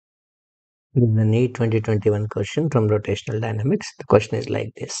This is the NEET 2021 question from rotational dynamics. The question is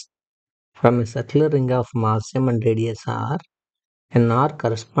like this. From a circular ring of mass m and radius r, an arc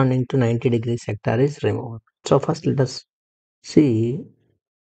corresponding to 90-degree sector is removed. So first let us see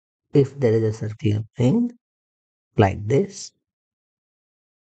if there is a circular ring like this.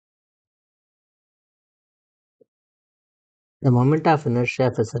 The moment of inertia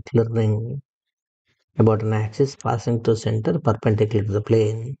of a circular ring about an axis passing through center perpendicular to the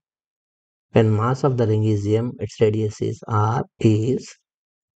plane. When mass of the ring is m, its radius is r, is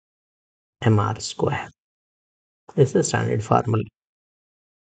mr square. This is the standard formula,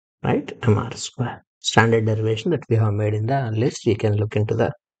 right? Mr square. Standard derivation that we have made in the list. You can look into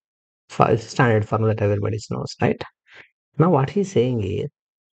the standard formula that everybody knows, right? Now what he's saying is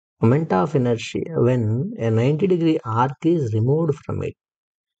moment of inertia when a 90-degree arc is removed from it.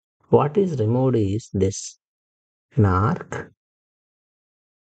 What is removed is this, an arc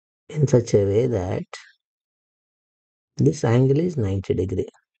in such a way that this angle is 90 degree.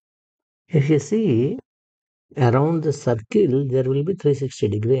 If you see around the circle, there will be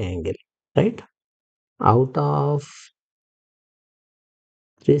 360-degree angle, right? Out of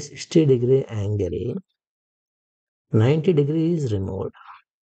 360-degree angle, 90 degrees is removed.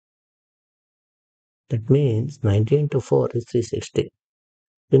 That means 90 into 4 is 360.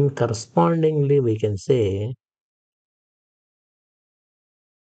 Then correspondingly, we can say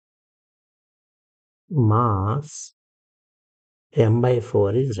mass m by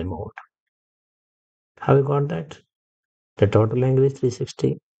 4 is removed. Have you got that? The total angle is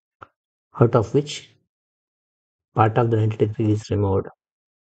 360, out of which part of the 90 degrees is removed.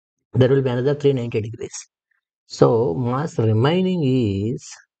 There will be another 390 degrees. So mass remaining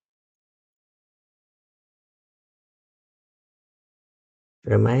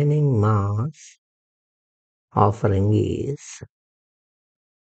mass of ring is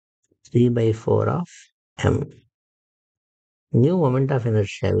 3 by 4 of m. New moment of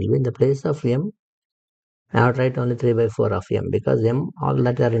inertia will be in the place of m. I have to write only 3 by 4 of m because m all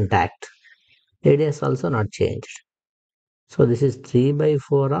that are intact. Radius also not changed. So this is 3 by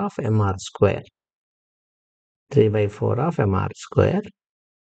 4 of mr square. 3 by 4 of mr square.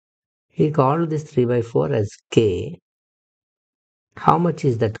 He called this 3 by 4 as k. How much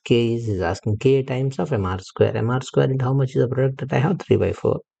is that k is asking k times of mr square. Mr square into how much is the product that I have? 3 by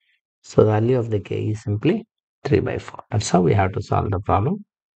 4. So the value of the k is simply 3 by 4. That's how we have to solve the problem.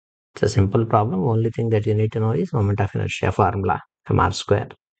 It's a simple problem. Only thing that you need to know is moment of inertia formula, mr square.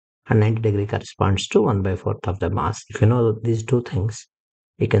 And 90 degree corresponds to 1 by 4th of the mass. If you know these two things,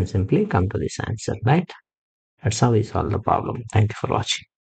 you can simply come to this answer, right? That's how we solve the problem. Thank you for watching.